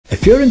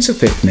If you're into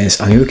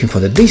fitness and you're looking for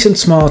the decent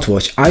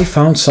smartwatch, I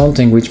found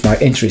something which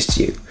might interest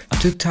you. A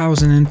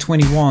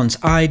 2021's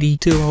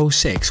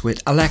ID206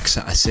 with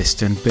Alexa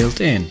Assistant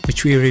built in,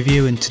 which we're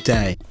reviewing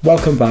today.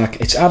 Welcome back,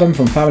 it's Adam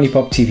from Family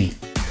Pop TV.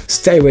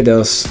 Stay with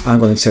us,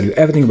 I'm going to tell you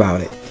everything about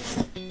it.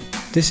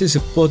 This is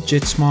a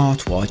budget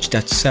smartwatch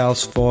that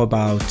sells for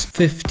about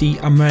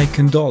 $50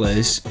 American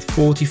dollars,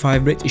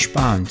 45 British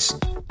pounds.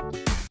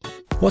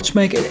 What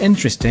makes it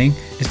interesting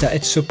is that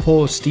it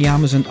supports the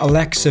Amazon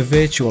Alexa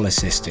virtual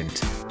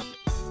assistant.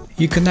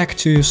 You connect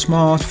to your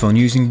smartphone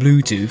using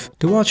Bluetooth.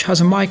 The watch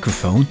has a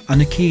microphone and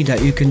a key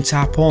that you can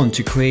tap on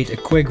to create a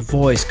quick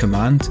voice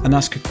command and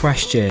ask a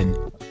question.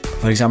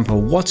 For example,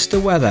 what's the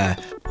weather?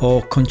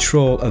 Or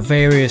control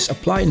various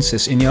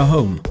appliances in your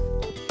home.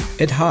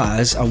 It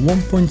has a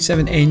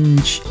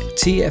 1.7-inch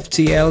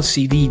TFT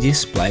LCD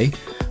display,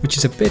 which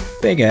is a bit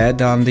bigger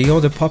than the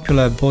other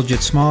popular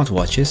budget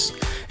smartwatches.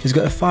 It's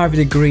got 5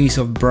 degrees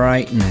of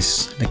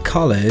brightness. The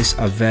colors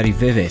are very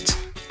vivid.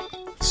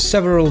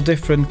 Several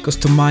different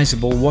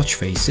customizable watch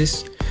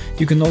faces.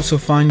 You can also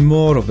find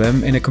more of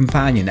them in a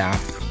companion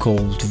app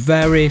called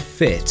Very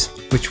Fit,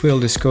 which we'll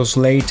discuss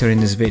later in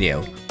this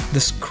video. The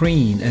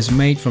screen is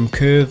made from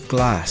curved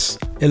glass.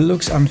 It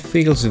looks and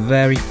feels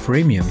very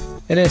premium.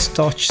 It is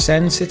touch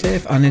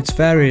sensitive and it's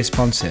very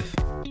responsive.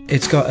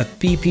 It's got a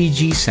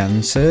PPG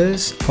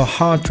sensors for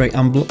heart rate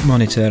and blood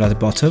monitor at the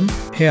bottom.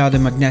 Here are the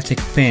magnetic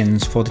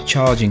pins for the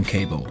charging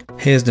cable.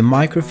 Here's the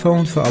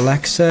microphone for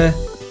Alexa.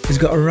 It's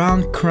got a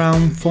round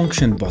crown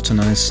function button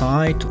on the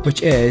side,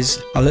 which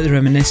is a little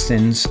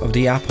reminiscence of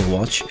the Apple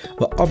Watch,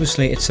 but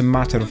obviously it's a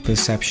matter of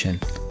perception.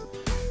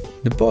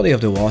 The body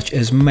of the watch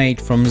is made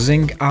from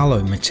zinc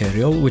alloy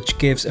material, which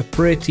gives a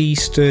pretty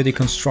sturdy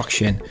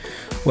construction,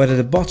 whereas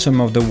the bottom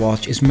of the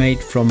watch is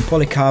made from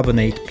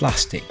polycarbonate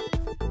plastic.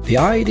 The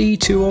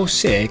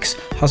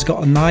ID206 has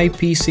got an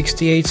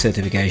IP68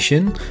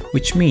 certification,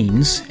 which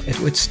means it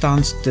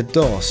withstands the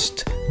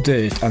dust,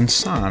 dirt and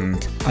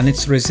sand, and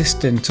it's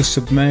resistant to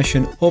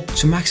submersion up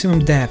to maximum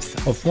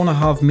depth of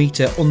 1.5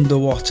 meters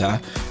underwater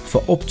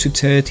for up to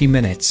 30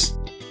 minutes.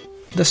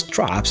 The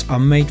straps are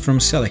made from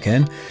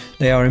silicone.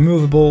 They are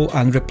removable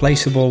and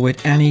replaceable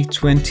with any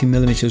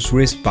 20mm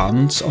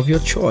wristbands of your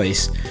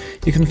choice.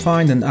 You can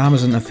find an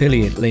Amazon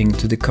affiliate link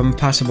to the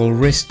compatible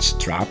wrist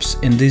straps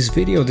in this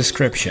video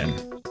description.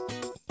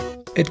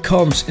 It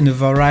comes in a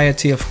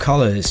variety of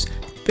colors: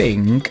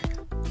 pink,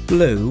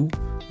 blue,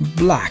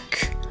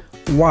 black,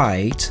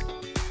 white,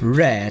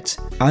 red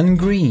and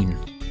green.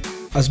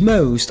 As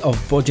most of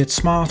budget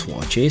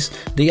smartwatches,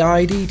 the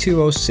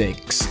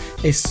ID206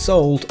 is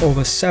sold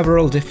over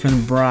several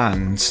different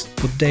brands,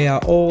 but they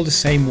are all the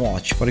same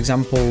watch. For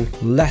example,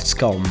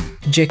 LETSCOM,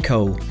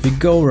 Jiko,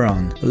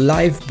 Vigoron,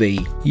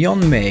 Livebee,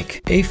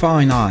 Yonmic,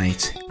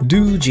 Afinite,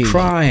 Doogee,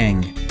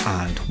 Trying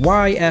and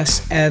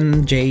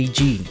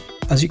YSNJG.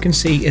 As you can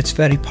see, it's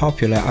very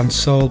popular and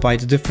sold by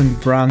the different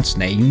brands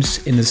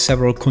names in the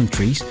several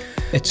countries.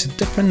 It's a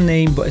different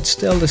name, but it's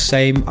still the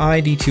same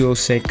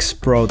ID206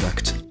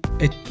 product.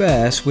 It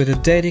pairs with a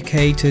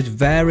dedicated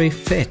Very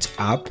Fit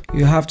app.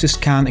 You have to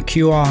scan a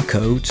QR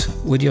code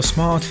with your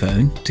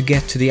smartphone to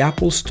get to the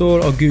Apple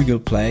Store or Google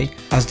Play,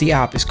 as the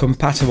app is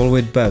compatible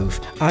with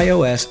both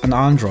iOS and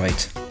Android.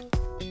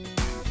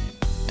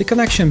 The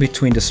connection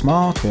between the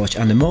smartwatch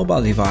and the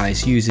mobile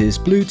device uses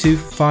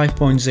Bluetooth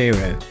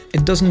 5.0.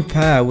 It doesn't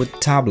pair with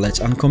tablets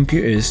and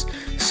computers,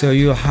 so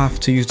you'll have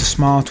to use the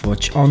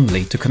smartwatch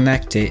only to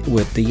connect it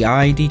with the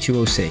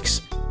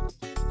ID206.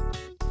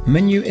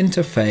 Menu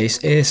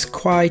interface is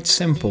quite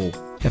simple.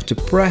 You have to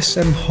press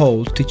and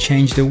hold to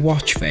change the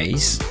watch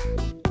face.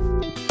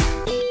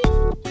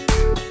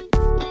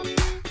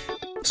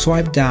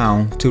 Swipe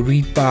down to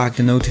read back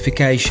the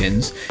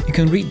notifications. You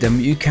can read them,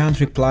 you can't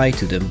reply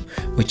to them,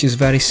 which is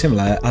very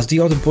similar as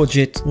the other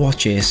budget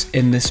watches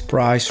in this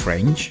price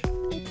range.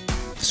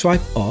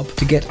 Swipe up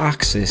to get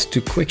access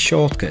to quick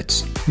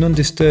shortcuts,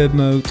 non-disturb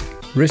mode,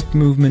 wrist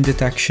movement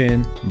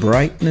detection,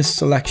 brightness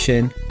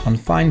selection and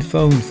find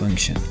phone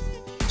function.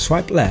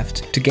 Swipe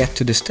left to get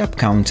to the step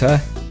counter,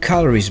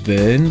 calories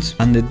burned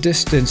and the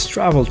distance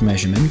traveled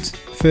measurement.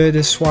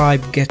 Further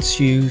swipe gets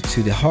you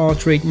to the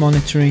heart rate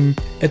monitoring.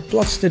 It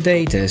plots the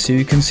data so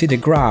you can see the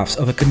graphs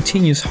of a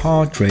continuous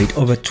heart rate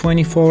over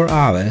 24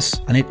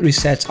 hours and it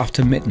resets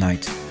after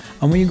midnight.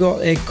 And when you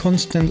got it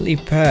constantly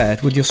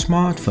paired with your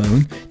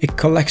smartphone, it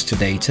collects the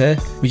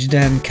data, which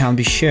then can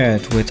be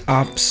shared with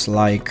apps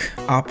like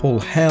Apple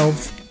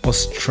Health or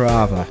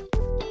Strava.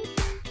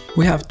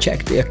 We have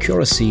checked the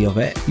accuracy of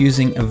it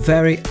using a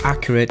very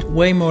accurate,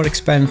 way more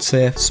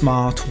expensive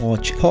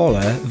smartwatch,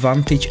 Polar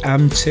Vantage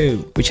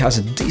M2, which has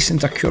a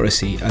decent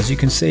accuracy. As you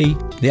can see,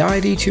 the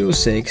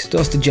ID206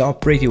 does the job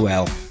pretty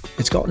well.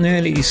 It's got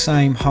nearly the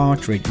same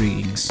heart rate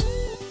readings.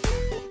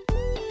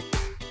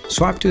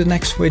 Swipe to the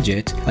next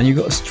widget and you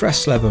got a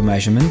stress level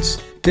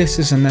measurements. This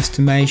is an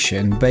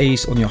estimation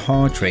based on your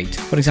heart rate.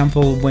 For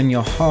example, when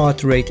your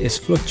heart rate is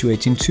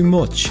fluctuating too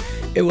much,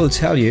 it will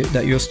tell you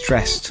that you're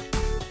stressed.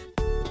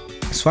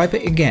 Swipe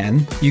it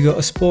again, you got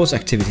a sports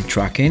activity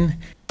tracking.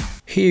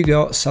 Here you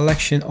got a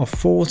selection of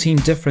 14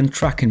 different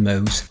tracking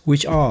modes,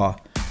 which are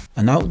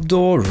an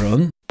outdoor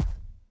run,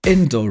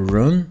 indoor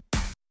run,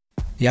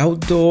 the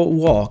outdoor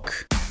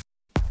walk,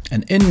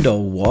 an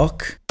indoor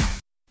walk,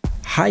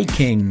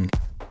 hiking,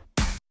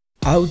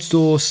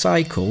 outdoor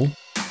cycle,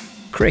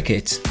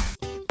 cricket,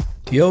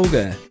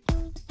 yoga,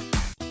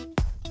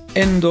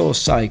 indoor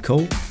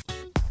cycle,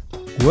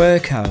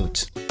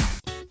 workout,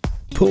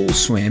 pool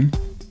swim,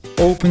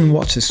 open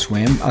water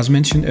swim, as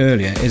mentioned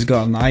earlier, it's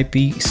got an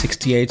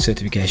IP68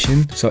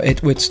 certification, so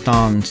it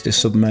withstands the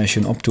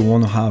submersion up to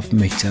 1.5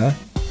 meter,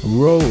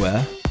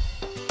 rower,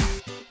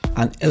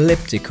 and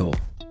elliptical.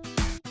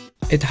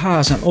 It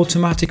has an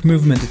automatic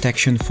movement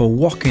detection for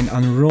walking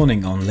and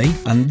running only,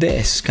 and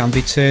this can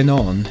be turned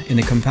on in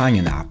the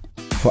companion app.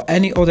 For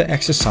any other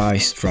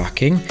exercise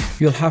tracking,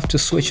 you'll have to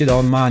switch it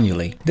on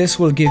manually. This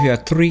will give you a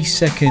 3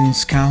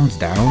 seconds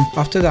countdown.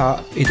 After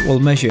that, it will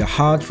measure your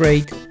heart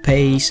rate,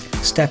 pace,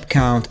 step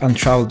count and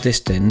travel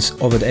distance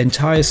over the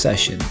entire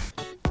session.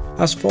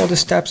 As for the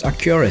steps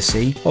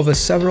accuracy, over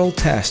several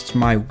tests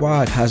my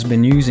wife has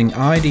been using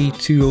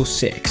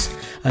ID206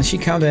 and she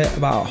counted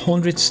about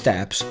 100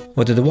 steps,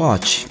 while the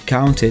watch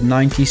counted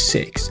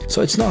 96,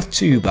 so it's not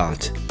too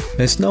bad.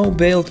 There's no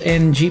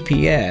built-in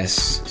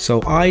GPS,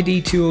 so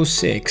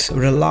ID206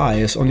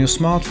 relies on your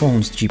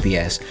smartphone's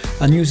GPS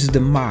and uses the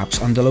maps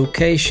and the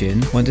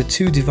location when the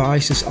two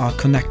devices are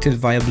connected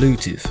via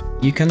Bluetooth.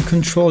 You can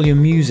control your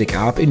music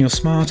app in your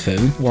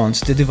smartphone once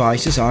the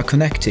devices are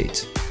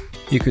connected.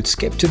 You could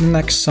skip to the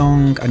next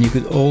song and you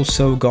could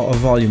also get a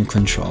volume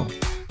control.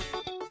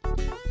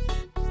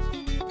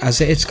 As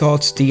it's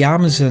got the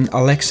Amazon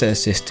Alexa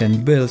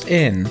assistant built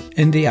in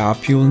the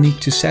app, you'll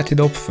need to set it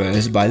up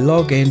first by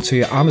logging to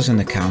your Amazon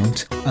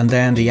account, and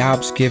then the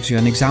app gives you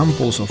an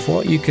examples of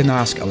what you can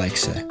ask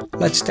Alexa.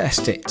 Let's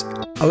test it.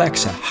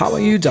 Alexa, how are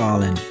you,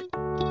 darling?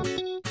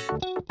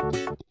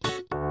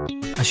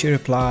 And she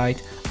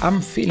replied,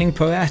 I'm feeling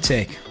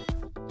poetic.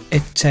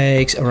 It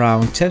takes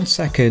around 10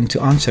 seconds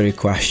to answer your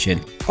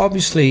question.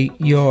 Obviously,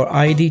 your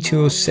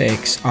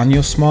ID206 and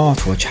your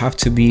smartwatch have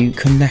to be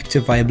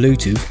connected via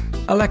Bluetooth.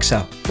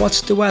 Alexa, what's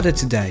the weather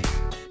today?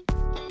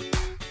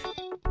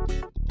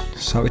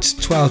 So it's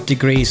 12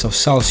 degrees of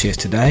Celsius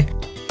today.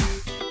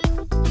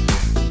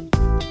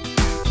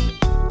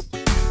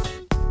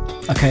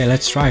 Okay,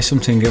 let's try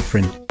something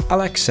different.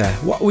 Alexa,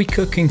 what are we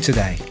cooking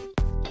today?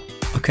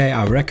 Okay,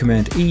 I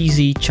recommend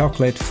easy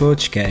chocolate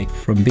fudge cake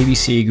from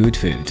BBC Good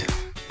Food.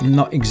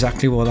 Not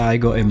exactly what I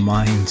got in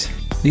mind.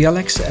 The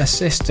Alexa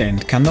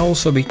assistant can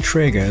also be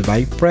triggered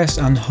by press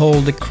and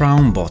hold the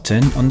crown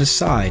button on the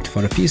side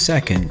for a few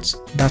seconds.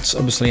 That's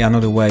obviously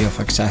another way of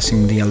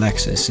accessing the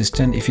Alexa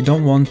assistant if you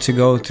don't want to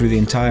go through the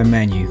entire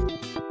menu.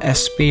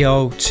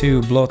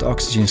 SpO2 blood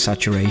oxygen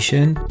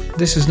saturation.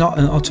 This is not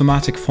an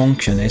automatic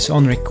function, it's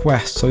on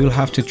request, so you'll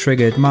have to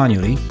trigger it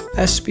manually.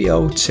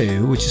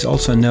 SpO2, which is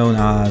also known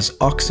as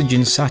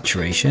oxygen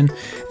saturation,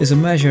 is a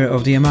measure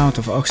of the amount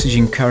of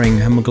oxygen carrying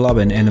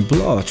hemoglobin in the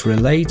blood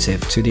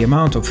relative to the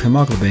amount of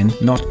hemoglobin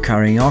not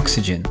carrying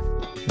oxygen.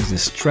 There's the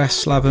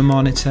stress level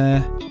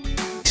monitor.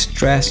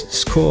 Stress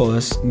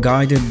scores,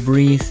 guided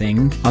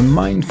breathing and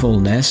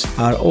mindfulness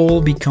are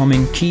all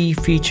becoming key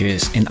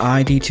features in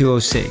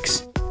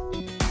ID206.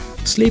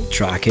 Sleep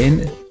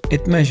tracking,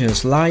 it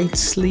measures light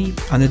sleep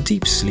and a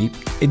deep sleep.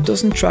 It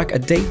doesn't track a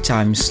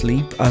daytime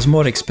sleep as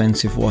more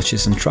expensive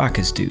watches and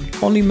trackers do,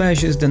 only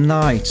measures the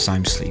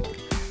nighttime sleep.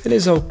 It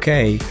is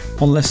okay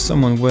unless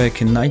someone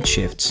working night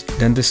shifts,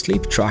 then the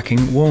sleep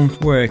tracking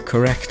won't work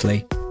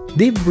correctly.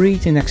 Deep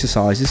breathing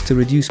exercises to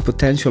reduce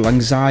potential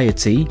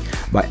anxiety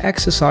by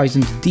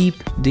exercising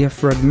deep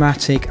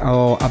diaphragmatic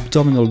or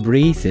abdominal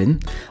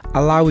breathing,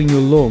 allowing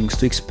your lungs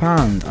to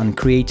expand and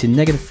creating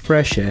negative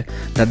pressure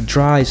that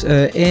drives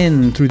air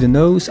in through the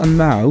nose and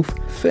mouth,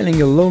 filling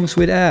your lungs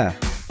with air.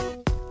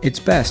 It's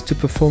best to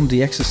perform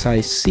the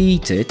exercise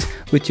seated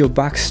with your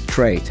back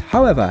straight.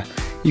 However,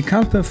 you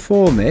can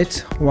perform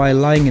it while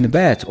lying in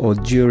bed or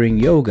during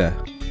yoga.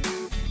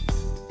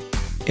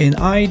 In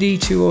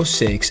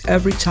ID206,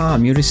 every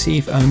time you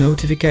receive a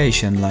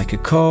notification like a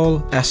call,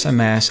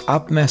 SMS,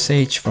 app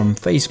message from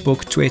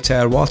Facebook,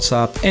 Twitter,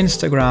 WhatsApp,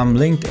 Instagram,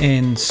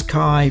 LinkedIn,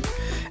 Skype,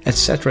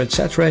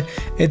 etc.,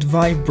 it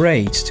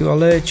vibrates to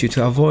alert you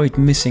to avoid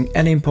missing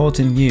any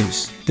important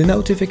news. The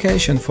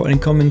notification for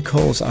incoming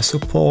calls are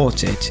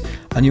supported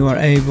and you are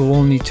able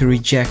only to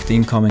reject the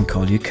incoming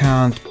call, you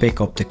can't pick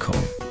up the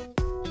call.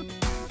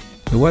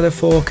 The weather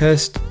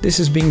forecast, this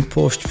is being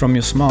pushed from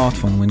your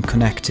smartphone when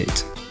connected.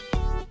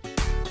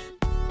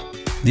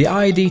 The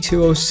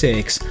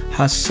ID206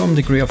 has some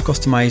degree of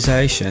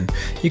customization.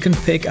 You can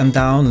pick and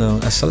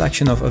download a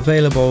selection of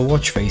available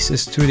watch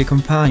faces through the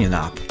companion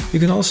app. You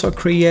can also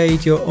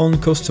create your own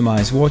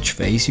customized watch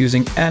face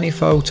using any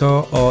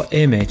photo or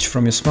image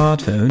from your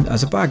smartphone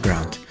as a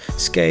background.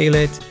 Scale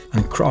it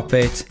and crop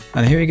it,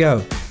 and here you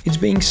go. It's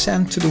being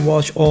sent to the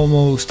watch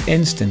almost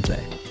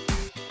instantly.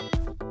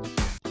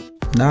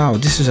 Now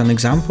this is an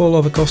example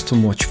of a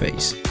custom watch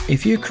face.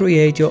 If you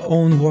create your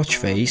own watch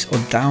face or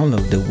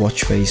download the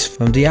watch face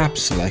from the app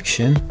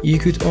selection, you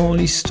could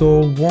only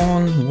store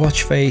one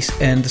watch face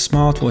in the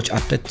smartwatch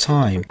at that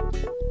time.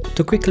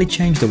 To quickly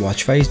change the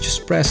watch face,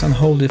 just press and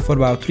hold it for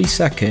about 3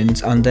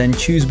 seconds and then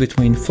choose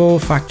between 4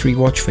 factory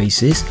watch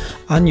faces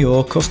and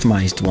your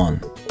customized one.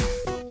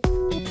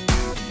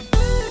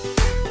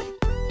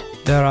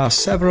 There are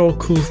several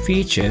cool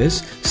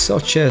features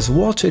such as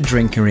water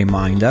drinking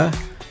reminder.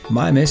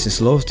 My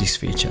missus loves this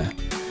feature.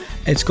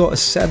 It's got a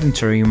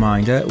sedentary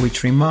reminder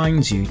which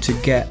reminds you to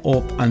get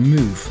up and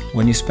move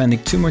when you're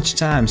spending too much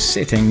time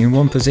sitting in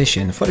one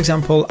position, for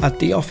example at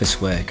the office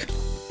work.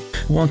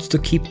 Wants to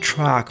keep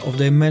track of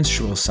their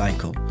menstrual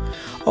cycle.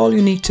 All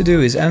you need to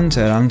do is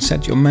enter and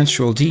set your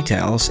menstrual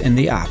details in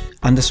the app,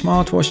 and the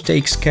smartwatch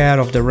takes care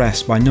of the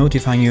rest by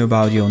notifying you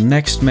about your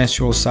next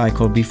menstrual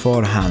cycle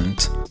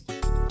beforehand.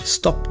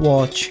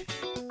 Stopwatch,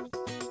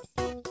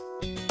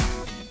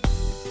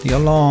 the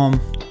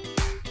alarm,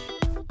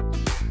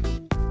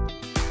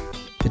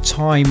 the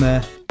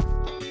timer.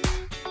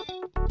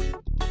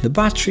 The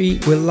battery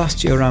will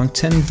last you around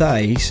 10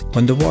 days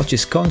when the watch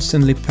is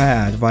constantly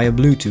paired via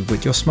Bluetooth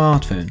with your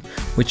smartphone,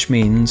 which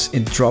means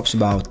it drops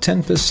about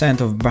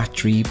 10% of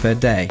battery per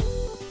day.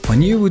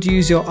 When you would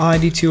use your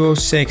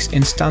ID206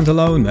 in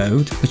standalone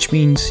mode, which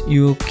means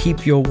you'll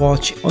keep your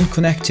watch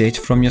unconnected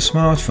from your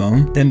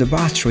smartphone, then the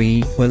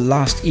battery will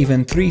last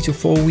even 3 to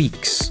 4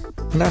 weeks.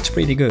 And that's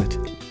pretty good.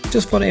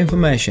 Just for the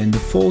information, the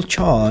full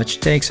charge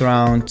takes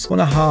around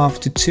 1.5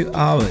 to 2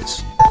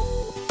 hours.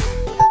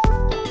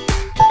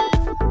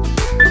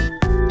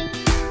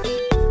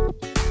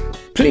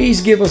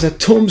 Please give us a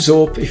thumbs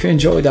up if you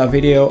enjoyed our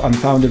video and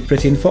found it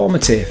pretty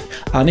informative.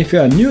 And if you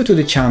are new to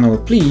the channel,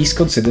 please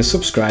consider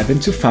subscribing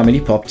to Family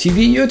Pop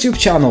TV YouTube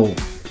channel.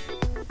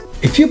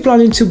 If you're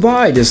planning to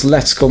buy this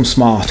LETSCOM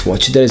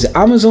smartwatch, there is an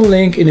Amazon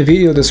link in the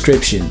video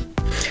description.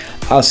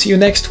 I'll see you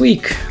next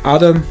week.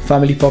 Adam,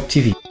 Family Pop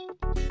TV.